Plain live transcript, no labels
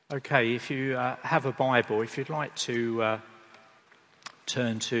Okay, if you have a Bible, if you'd like to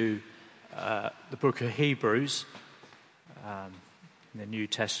turn to the book of Hebrews in the New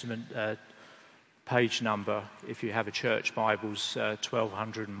Testament, page number, if you have a church Bible's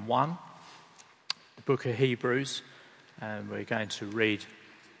 1201, the book of Hebrews, and we're going to read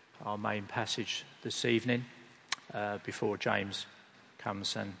our main passage this evening before James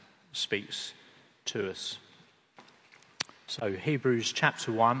comes and speaks to us. So Hebrews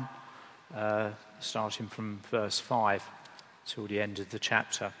chapter 1, starting from verse 5 till the end of the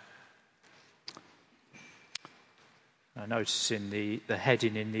chapter. I notice in the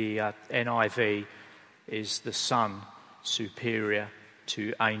heading in the NIV is the Son superior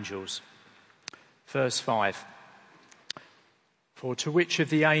to angels. Verse 5. For to which of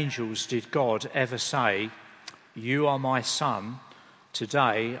the angels did God ever say, "You are my son,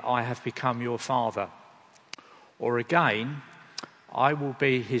 today I have become your father"? Or again, "I will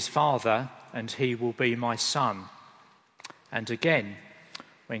be his father and he will be my son"? And again,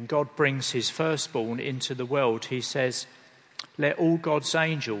 when God brings his firstborn into the world, he says, "Let all God's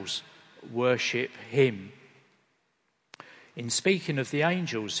angels worship him." In speaking of the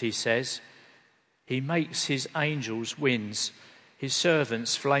angels, he says, "He makes his angels winds, his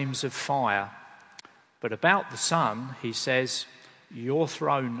servants flames of fire." But about the Son, he says, "Your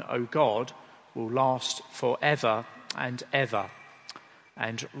throne, O God, will last forever and ever,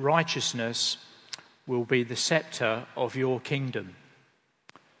 and righteousness will be the scepter of your kingdom.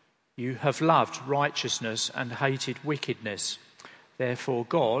 You have loved righteousness and hated wickedness. Therefore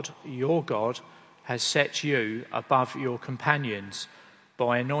God, your God, has set you above your companions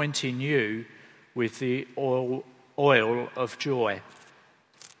by anointing you with the oil of joy."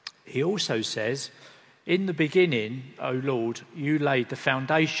 He also says, "In the beginning, O Lord, you laid the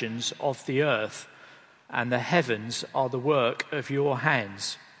foundations of the earth, and the heavens are the work of your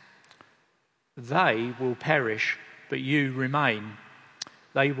hands. They will perish, but you remain.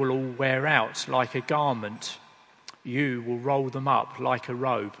 They will all wear out like a garment. You will roll them up like a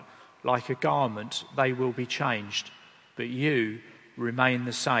robe. Like a garment, they will be changed, but you remain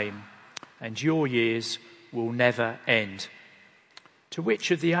the same, and your years will never end. To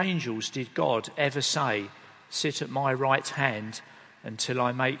which of the angels did God ever say, 'Sit at my right hand until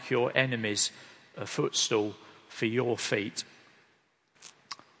I make your enemies a footstool for your feet'?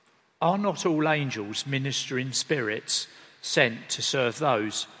 Are not all angels ministering spirits sent to serve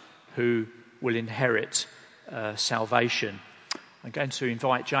those who will inherit salvation?" I'm going to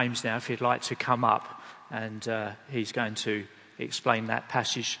invite James now, if he'd like to come up, and he's going to explain that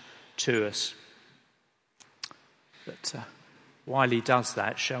passage to us. But while he does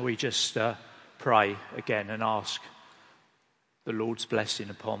that, shall we just pray again and ask the Lord's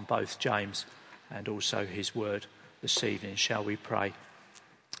blessing upon both James and also his word this evening? Shall we pray?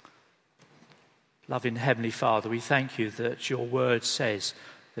 Loving Heavenly Father, we thank you that your word says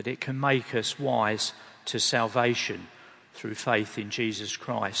that it can make us wise to salvation through faith in Jesus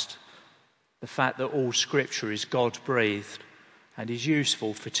Christ. The fact that all scripture is God-breathed and is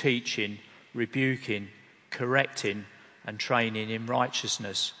useful for teaching, rebuking, correcting and training in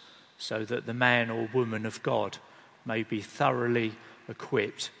righteousness, so that the man or woman of God may be thoroughly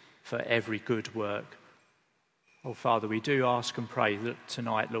equipped for every good work. Oh, Father, we do ask and pray that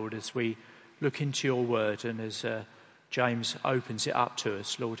tonight, Lord, as we look into your word and as James opens it up to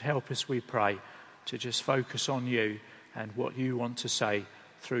us, Lord, help us, we pray, to just focus on you and what you want to say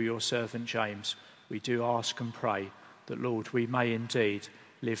through your servant James. We do ask and pray that, Lord, we may indeed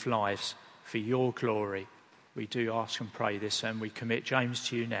live lives for your glory. We do ask and pray this, and we commit James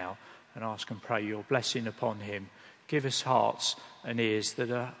to you now and ask and pray your blessing upon him. Give us hearts and ears that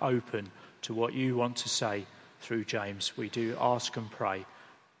are open to what you want to say through James. We do ask and pray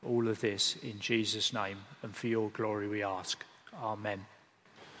all of this in Jesus' name, and for your glory we ask. Amen.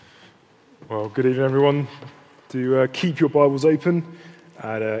 Well, good evening, everyone. Do keep your Bibles open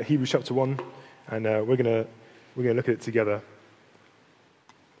at Hebrews chapter 1, and we're gonna look at it together.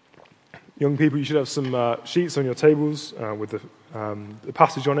 Young people, you should have some sheets on your tables with the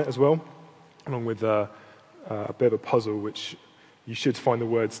passage on it as well, along with a bit of a puzzle which you should find the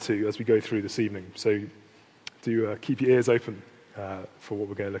words to as we go through this evening. So do keep your ears open for what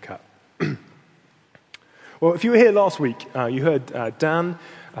we're going to look at. Well, if you were here last week, you heard Dan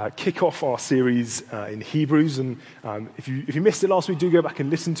kick off our series in Hebrews, and if you missed it last week, do go back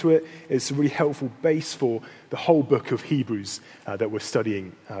and listen to it. It's a really helpful base for the whole book of Hebrews that we're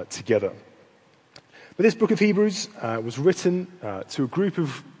studying together. But this book of Hebrews was written to a group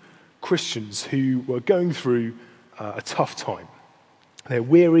of Christians who were going through a tough time. They're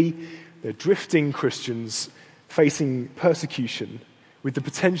weary, they're drifting Christians facing persecution with the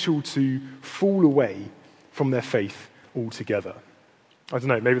potential to fall away from their faith altogether. I don't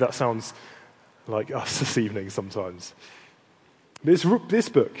know, maybe that sounds like us this evening sometimes. This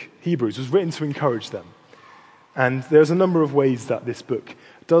book, Hebrews, was written to encourage them. And there's a number of ways that this book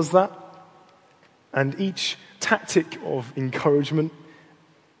does that. And each tactic of encouragement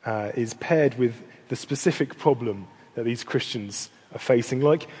is paired with the specific problem that these Christians are facing.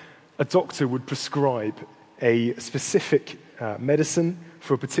 Like a doctor would prescribe a specific medicine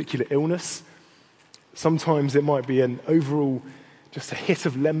for a particular illness. Sometimes it might be an overall, just a hit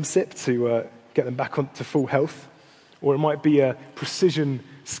of Lemsip to get them back to full health. Or it might be a precision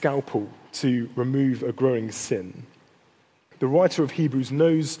scalpel to remove a growing sin. The writer of Hebrews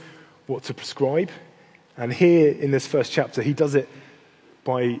knows what to prescribe. And here in this first chapter, he does it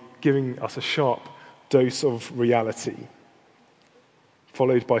by giving us a sharp dose of reality,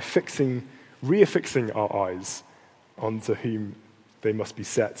 followed by reaffixing our eyes onto whom they must be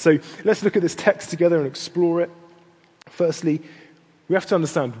set. So let's look at this text together and explore it. Firstly, we have to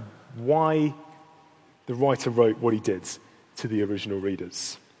understand why the writer wrote what he did to the original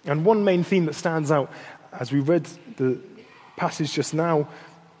readers. And one main theme that stands out as we read the passage just now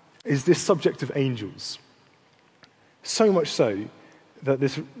is this subject of angels. So much so that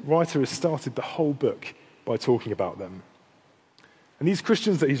this writer has started the whole book by talking about them. And these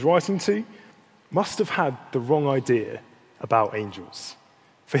Christians that he's writing to must have had the wrong idea about angels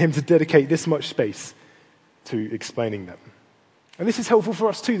for him to dedicate this much space to explaining them. And this is helpful for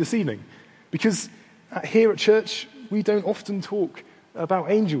us too this evening, because here at church, we don't often talk about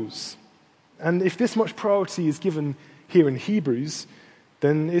angels. And if this much priority is given here in Hebrews,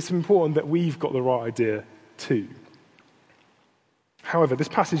 then it's important that we've got the right idea too. However, this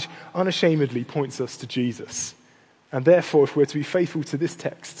passage unashamedly points us to Jesus. And therefore, if we're to be faithful to this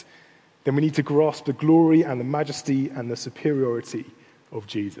text, then we need to grasp the glory and the majesty and the superiority of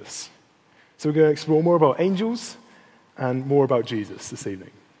Jesus. So we're going to explore more about angels and more about Jesus this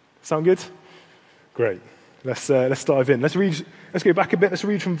evening. Sound good? Great. Let's dive in. Let's go back a bit. Let's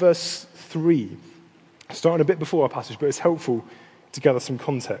read from verse 3. Starting a bit before our passage, but it's helpful to gather some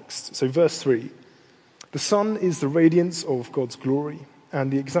context. So verse 3. The Son is the radiance of God's glory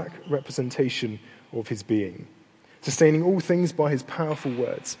and the exact representation of his being, sustaining all things by his powerful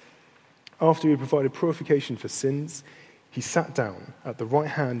words. After he had provided purification for sins, he sat down at the right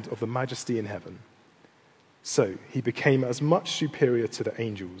hand of the Majesty in heaven. So he became as much superior to the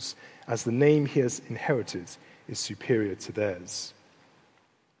angels as the name he has inherited is superior to theirs.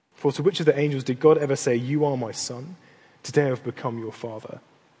 For to which of the angels did God ever say, "You are my son, today I have become your father"?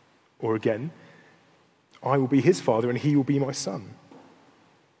 Or again, "I will be his father and he will be my son"?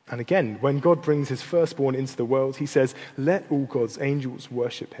 And again, when God brings his firstborn into the world, he says, "Let all God's angels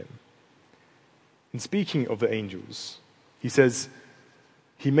worship him." And speaking of the angels, he says,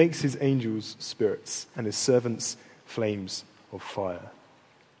 he makes his angels spirits and his servants flames of fire.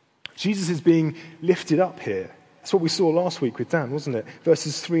 Jesus is being lifted up here. That's what we saw last week with Dan, wasn't it?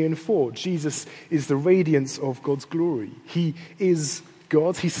 Verses 3 and 4. Jesus is the radiance of God's glory. He is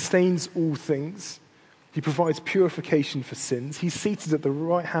God. He sustains all things. He provides purification for sins. He's seated at the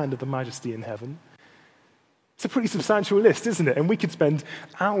right hand of the Majesty in heaven. It's a pretty substantial list, isn't it? And we could spend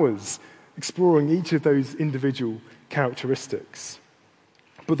hours exploring each of those individual characteristics.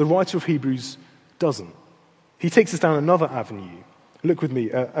 But the writer of Hebrews doesn't. He takes us down another avenue. Look with me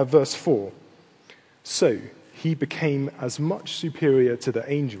at verse 4. So he became as much superior to the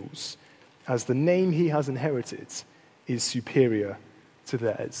angels as the name he has inherited is superior to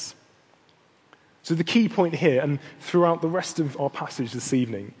theirs. So the key point here, and throughout the rest of our passage this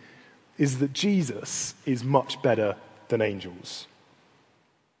evening, is that Jesus is much better than angels.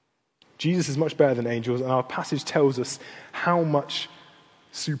 Jesus is much better than angels, and our passage tells us how much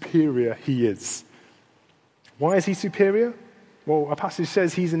superior he is. Why is he superior? Well, our passage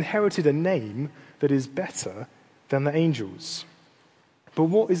says he's inherited a name that is better than the angels. But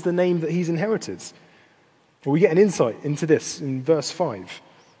what is the name that he's inherited? Well, we get an insight into this in verse 5,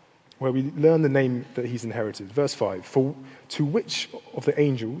 where we learn the name that he's inherited. Verse 5, for to which of the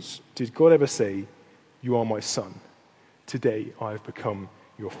angels did God ever say, "You are my son, today I have become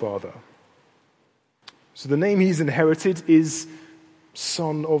your father"? So the name he's inherited is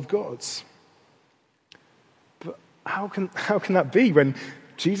Son of God. But how can that be when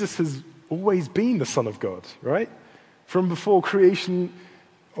Jesus has always been the Son of God, right? From before creation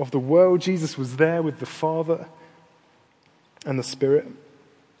of the world, Jesus was there with the Father and the Spirit.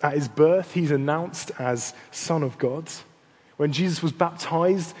 At his birth, he's announced as Son of God. When Jesus was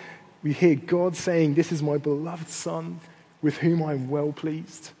baptized, we hear God saying, "This is my beloved Son, with whom I am well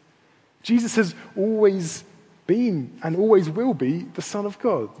pleased." Jesus has always been and always will be the Son of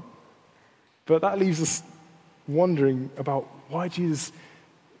God. But that leaves us wondering about why Jesus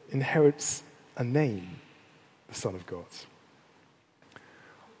inherits a name, the Son of God.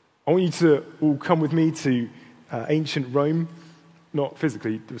 I want you to all come with me to ancient Rome, not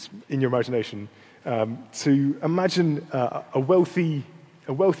physically, just in your imagination, to imagine a wealthy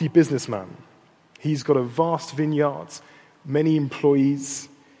businessman. He's got a vast vineyard, many employees.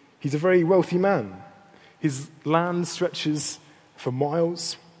 He's a very wealthy man. His land stretches for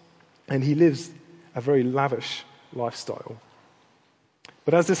miles, and he lives a very lavish lifestyle.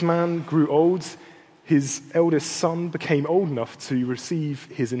 But as this man grew old, his eldest son became old enough to receive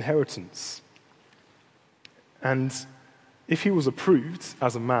his inheritance. And if he was approved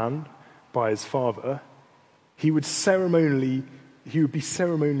as a man by his father, he would be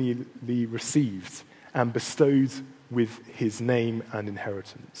ceremonially received and bestowed with his name and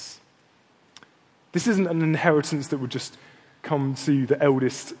inheritance. This isn't an inheritance that would just come to the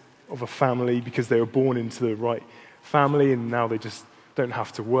eldest of a family because they were born into the right family and now they just don't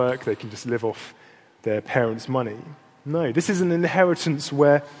have to work, they can just live off their parents' money. No, this is an inheritance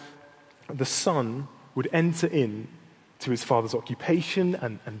where the son would enter in to his father's occupation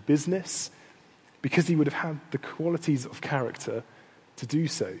and business because he would have had the qualities of character to do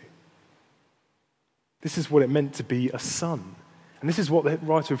so. This is what it meant to be a son. And this is what the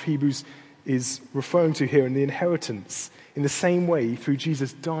writer of Hebrews is referring to here in the inheritance. In the same way, through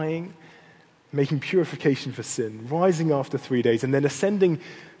Jesus dying, making purification for sin, rising after 3 days, and then ascending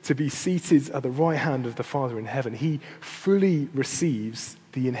to be seated at the right hand of the Father in heaven, he fully receives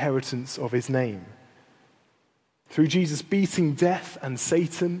the inheritance of his name. Through Jesus beating death and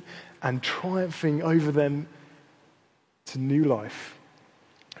Satan and triumphing over them to new life,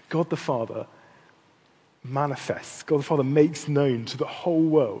 God the Father manifests, God the Father makes known to the whole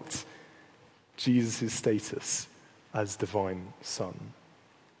world Jesus' status as divine Son.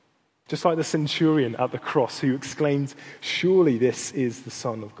 Just like the centurion at the cross who exclaimed, "Surely this is the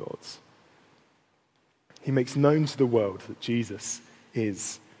Son of God." He makes known to the world that Jesus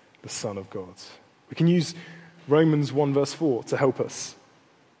is the Son of God. We can use Romans 1 verse 4 to help us.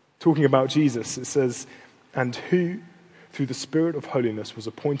 Talking about Jesus, it says, "And who, through the Spirit of holiness, was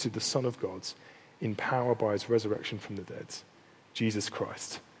appointed the Son of God in power by his resurrection from the dead, Jesus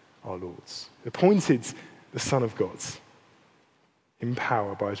Christ, our Lord." Appointed the Son of God in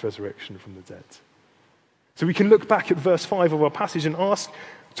power by his resurrection from the dead. So we can look back at verse 5 of our passage and ask,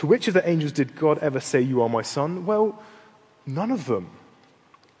 to which of the angels did God ever say, "You are my son"? Well, none of them.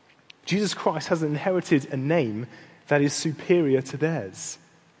 Jesus Christ has inherited a name that is superior to theirs.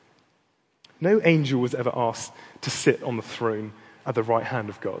 No angel was ever asked to sit on the throne at the right hand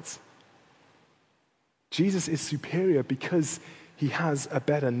of God. Jesus is superior because he has a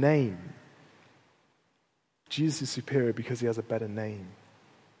better name. Jesus is superior because he has a better name.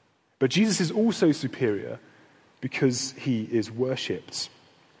 But Jesus is also superior because he is worshipped.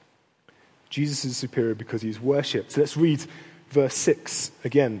 Jesus is superior because he is worshipped. So let's read verse 6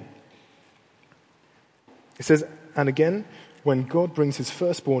 again. It says, "And again, when God brings his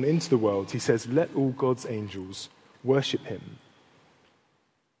firstborn into the world, he says, 'Let all God's angels worship him.'"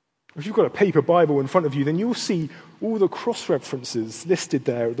 If you've got a paper Bible in front of you, then you'll see all the cross-references listed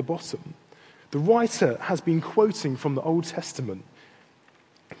there at the bottom. The writer has been quoting from the Old Testament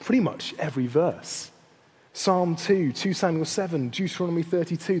pretty much every verse. Psalm 2, 2 Samuel 7, Deuteronomy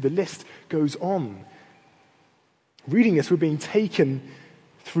 32, the list goes on. Reading this, we're being taken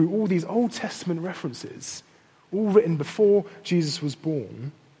through all these Old Testament references, all written before Jesus was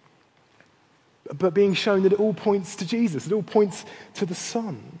born, but being shown that it all points to Jesus, it all points to the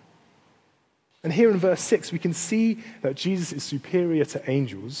Son. And here in verse 6, we can see that Jesus is superior to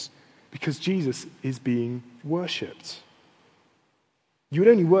angels because Jesus is being worshipped. You would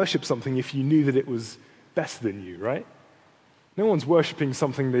only worship something if you knew that it was better than you, right? No one's worshipping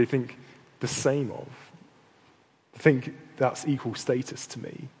something they think the same of. They think that's equal status to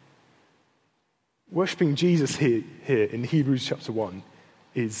me. Worshipping Jesus here in Hebrews chapter 1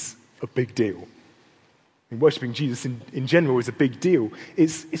 is a big deal. And worshipping Jesus in general is a big deal.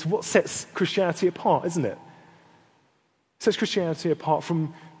 It's what sets Christianity apart, isn't it? It sets Christianity apart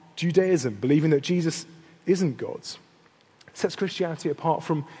from Judaism, believing that Jesus isn't God. It sets Christianity apart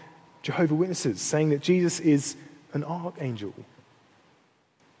from Jehovah's Witnesses, saying that Jesus is an archangel.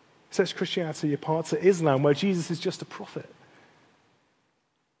 It sets Christianity apart to Islam, where Jesus is just a prophet.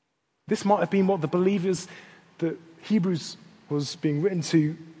 This might have been what the believers that Hebrews was being written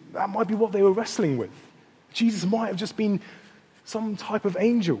to, that might be what they were wrestling with. Jesus might have just been some type of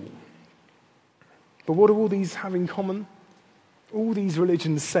angel. But what do all these have in common? All these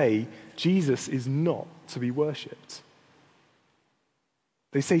religions say Jesus is not to be worshipped.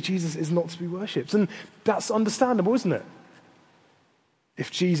 They say Jesus is not to be worshipped. And that's understandable, isn't it? If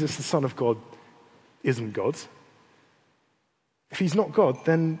Jesus, the Son of God, isn't God, if he's not God,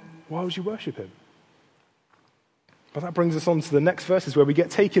 then why would you worship him? But that brings us on to the next verses where we get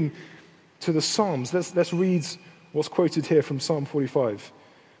taken to the Psalms. Let's read what's quoted here from Psalm 45.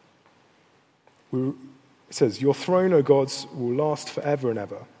 It says, "Your throne, O God, will last forever and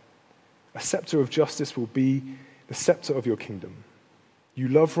ever. A scepter of justice will be the scepter of your kingdom. You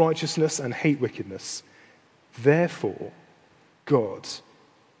love righteousness and hate wickedness. Therefore, God,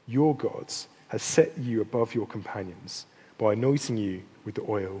 your God, has set you above your companions by anointing you with the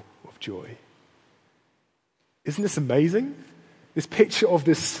oil of joy." Isn't this amazing? This picture of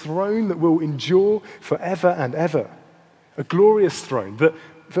this throne that will endure forever and ever. A glorious throne that,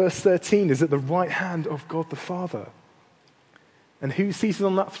 verse 13, is at the right hand of God the Father. And who's seated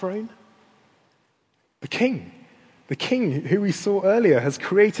on that throne? The King. The King who we saw earlier has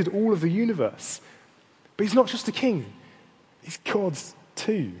created all of the universe. But he's not just a king. He's God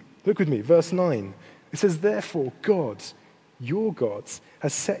too. Look with me, verse 9. It says, "Therefore God, your God,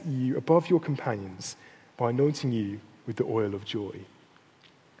 has set you above your companions by anointing you with the oil of joy."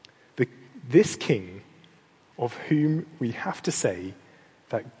 This King, of whom we have to say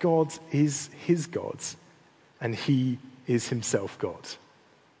that God is his God and he is himself God.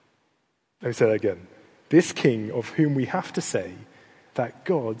 Let me say that again. This King, of whom we have to say that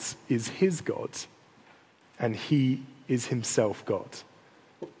God is his God and he is himself God.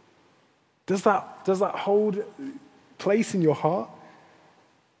 Does that hold place in your heart?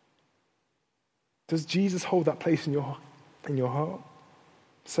 Does Jesus hold that place in your heart?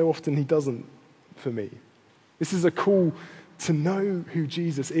 So often he doesn't for me. This is a call to know who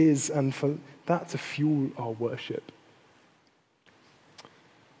Jesus is and for that to fuel our worship.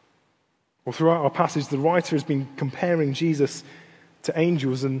 Well, throughout our passage, the writer has been comparing Jesus to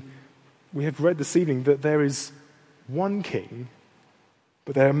angels, and we have read this evening that there is one king,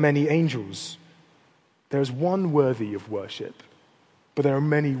 but there are many angels. There is one worthy of worship, but there are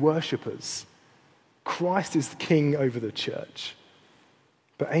many worshippers. Christ is the king over the church,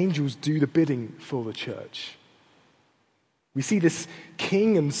 but angels do the bidding for the church. We see this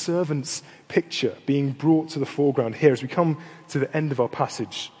king and servants picture being brought to the foreground here as we come to the end of our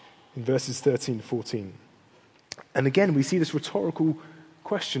passage in verses 13 to 14. And again, we see this rhetorical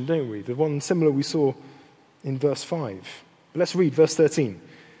question, don't we? The one similar we saw in verse 5. But let's read verse 13.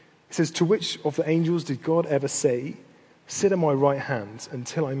 It says, "To which of the angels did God ever say, 'Sit at my right hand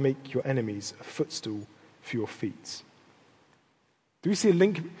until I make your enemies a footstool for your feet'?" Do we see a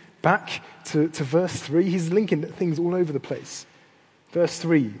link back to verse 3? He's linking things all over the place. Verse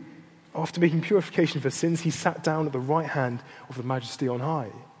 3, after making purification for sins, he sat down at the right hand of the Majesty on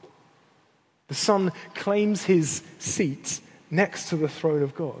high. The Son claims his seat next to the throne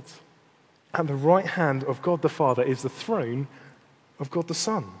of God. At the right hand of God the Father is the throne of God the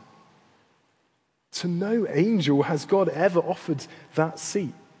Son. To no angel has God ever offered that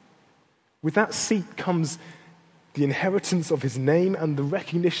seat. With that seat comes the inheritance of his name and the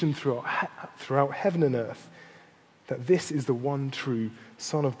recognition throughout heaven and earth that this is the one true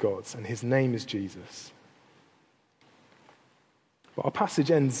Son of God and his name is Jesus. But our passage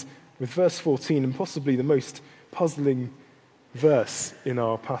ends with verse 14 and possibly the most puzzling verse in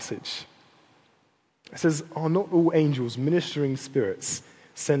our passage. It says, "Are not all angels ministering spirits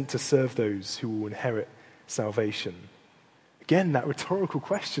sent to serve those who will inherit salvation?" Again, that rhetorical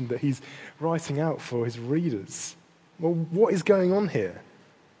question that he's writing out for his readers. Well, what is going on here?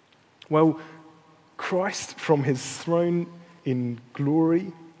 Well, Christ from his throne in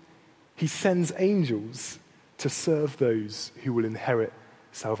glory, he sends angels to serve those who will inherit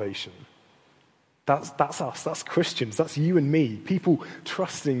salvation. That's us, that's Christians, that's you and me, people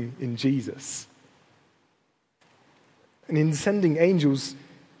trusting in Jesus. And in sending angels,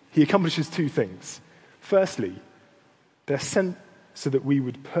 he accomplishes two things. Firstly, they're sent so that we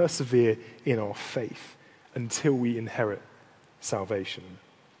would persevere in our faith until we inherit salvation.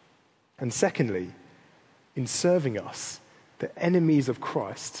 And secondly, in serving us, the enemies of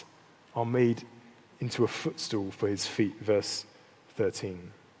Christ are made into a footstool for his feet. Verse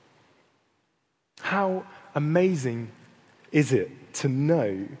 13. How amazing is it to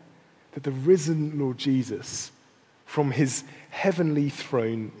know that the risen Lord Jesus, from his heavenly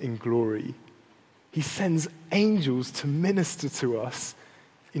throne in glory, he sends angels to minister to us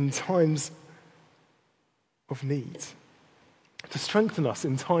in times of need, to strengthen us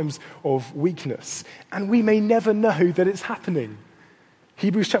in times of weakness. And we may never know that it's happening.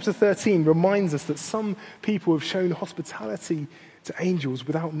 Hebrews chapter 13 reminds us that some people have shown hospitality to angels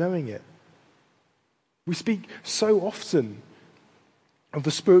without knowing it. We speak so often of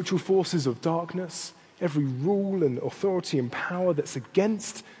the spiritual forces of darkness, every rule and authority and power that's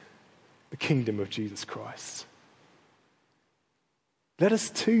against the kingdom of Jesus Christ. Let us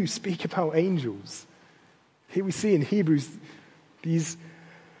too speak about angels. Here we see in Hebrews these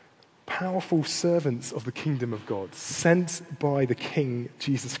powerful servants of the kingdom of God, sent by the King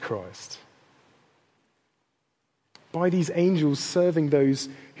Jesus Christ. By these angels serving those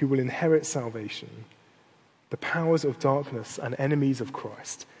who will inherit salvation, the powers of darkness and enemies of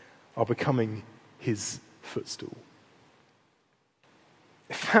Christ are becoming his footstool.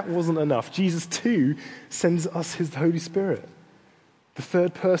 If that wasn't enough, Jesus too sends us his Holy Spirit, the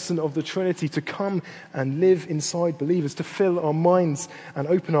third person of the Trinity, to come and live inside believers, to fill our minds and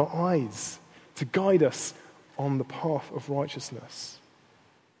open our eyes, to guide us on the path of righteousness.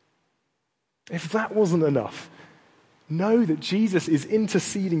 If that wasn't enough, know that Jesus is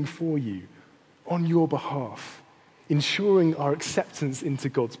interceding for you on your behalf, ensuring our acceptance into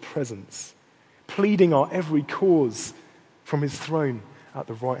God's presence, pleading our every cause from his throne at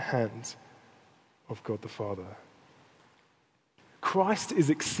the right hand of God the Father. Christ is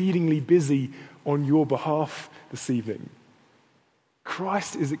exceedingly busy on your behalf this evening.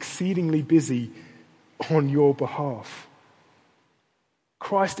 Christ is exceedingly busy on your behalf.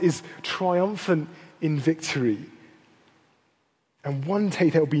 Christ is triumphant in victory. And one day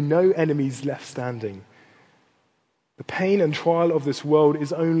there will be no enemies left standing. The pain and trial of this world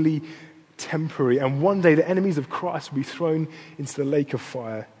is only temporary. And one day the enemies of Christ will be thrown into the lake of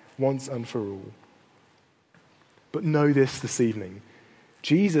fire once and for all. But know this evening.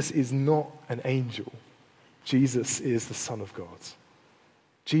 Jesus is not an angel. Jesus is the Son of God.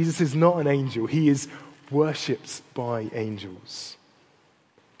 Jesus is not an angel. He is worshipped by angels.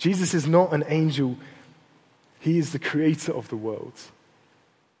 Jesus is not an angel. He is the creator of the world.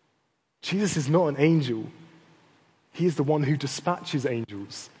 Jesus is not an angel. He is the one who dispatches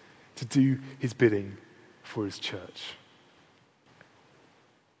angels to do his bidding for his church.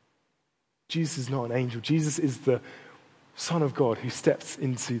 Jesus is not an angel. Jesus is the Son of God who steps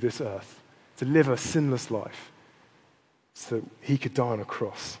into this earth to live a sinless life so that he could die on a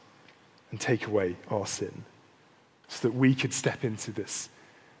cross and take away our sin, so that we could step into this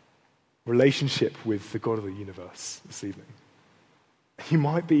relationship with the God of the universe this evening. You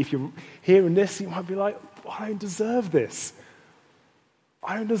might be, if you're hearing this, you might be like, I don't deserve this.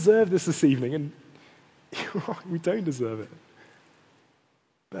 I don't deserve this evening. And you're right, we don't deserve it.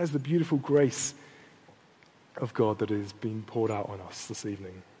 There's the beautiful grace of God that is being poured out on us this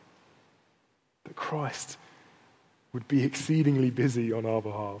evening. That Christ would be exceedingly busy on our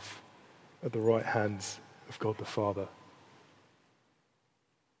behalf at the right hand of God the Father.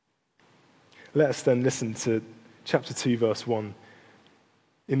 Let us then listen to chapter 2, verse 1.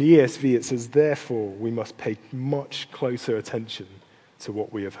 In the ESV it says, "Therefore we must pay much closer attention to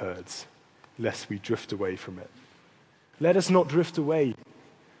what we have heard, lest we drift away from it." Let us not drift away.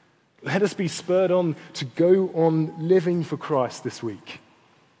 Let us be spurred on to go on living for Christ this week.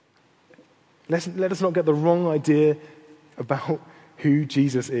 Let us not get the wrong idea about who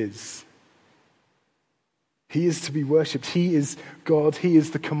Jesus is. He is to be worshipped. He is God. He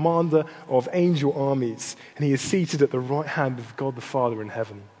is the commander of angel armies. And he is seated at the right hand of God the Father in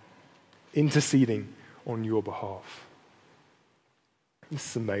heaven, interceding on your behalf. This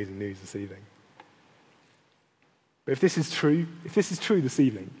is amazing news this evening. But if this is true this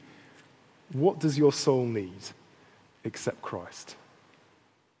evening, what does your soul need except Christ?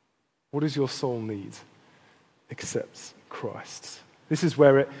 What does your soul need except Christ? This is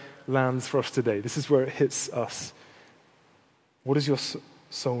where it lands for us today. This is where it hits us. What does your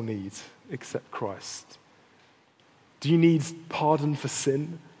soul need except Christ? Do you need pardon for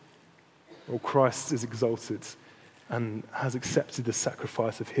sin? Well, Christ is exalted and has accepted the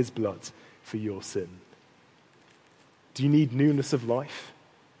sacrifice of his blood for your sin. Do you need newness of life?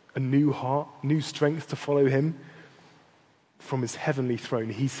 A new heart, new strength to follow him? From his heavenly throne,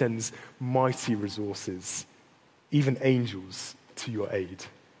 he sends mighty resources, even angels, to your aid.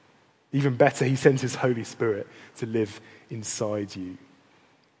 Even better, he sends his Holy Spirit to live inside you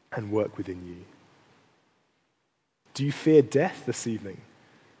and work within you. Do you fear death this evening?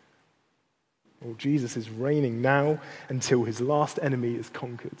 Well, Jesus is reigning now until his last enemy is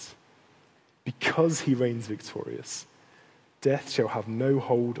conquered. Because he reigns victorious, death shall have no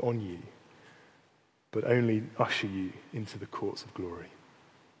hold on you, but only usher you into the courts of glory.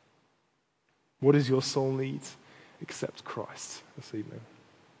 What does your soul need except Christ this evening?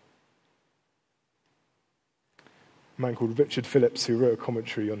 A man called Richard Phillips, who wrote a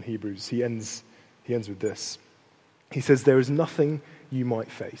commentary on Hebrews, he ends with this. He says, "There is nothing you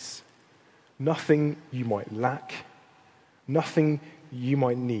might face, nothing you might lack, nothing you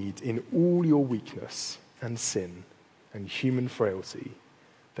might need in all your weakness and sin and human frailty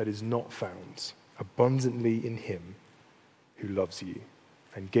that is not found abundantly in him who loves you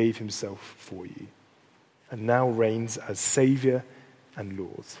and gave himself for you, and now reigns as Saviour and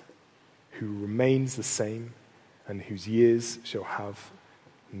Lord, who remains the same and whose years shall have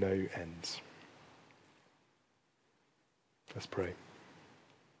no end. Let's pray.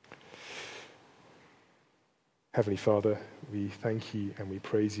 Heavenly Father, we thank you and we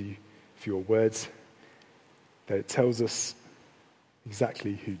praise you for your words, that it tells us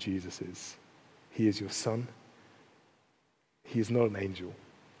exactly who Jesus is. He is your Son. He is not an angel.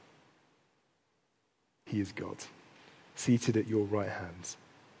 He is God, seated at your right hand,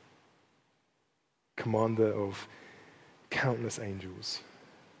 commander of countless angels,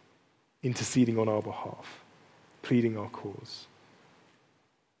 interceding on our behalf, pleading our cause,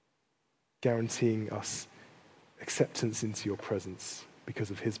 guaranteeing us acceptance into your presence because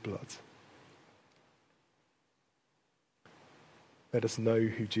of his blood. Let us know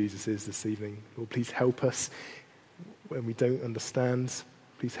who Jesus is this evening. Lord, please help us when we don't understand.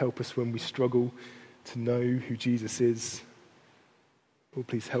 Please help us when we struggle to know who Jesus is. Lord,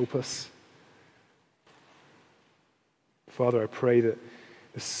 please help us. Father, I pray that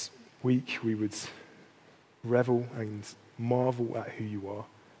this week we would revel and marvel at who you are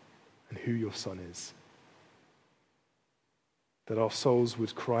and who your Son is. That our souls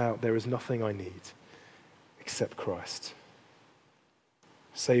would cry out, there is nothing I need except Christ.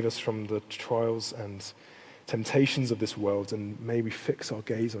 Save us from the trials and temptations of this world, and may we fix our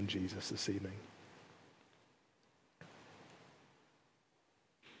gaze on Jesus this evening.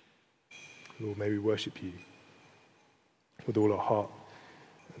 Lord, may we worship you with all our heart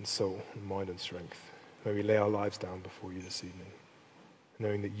and soul and mind and strength. May we lay our lives down before you this evening,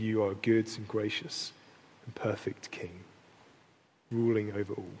 knowing that you are a good and gracious and perfect King, ruling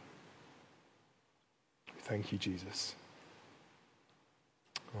over all. Thank you, Jesus.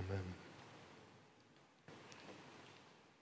 Amen.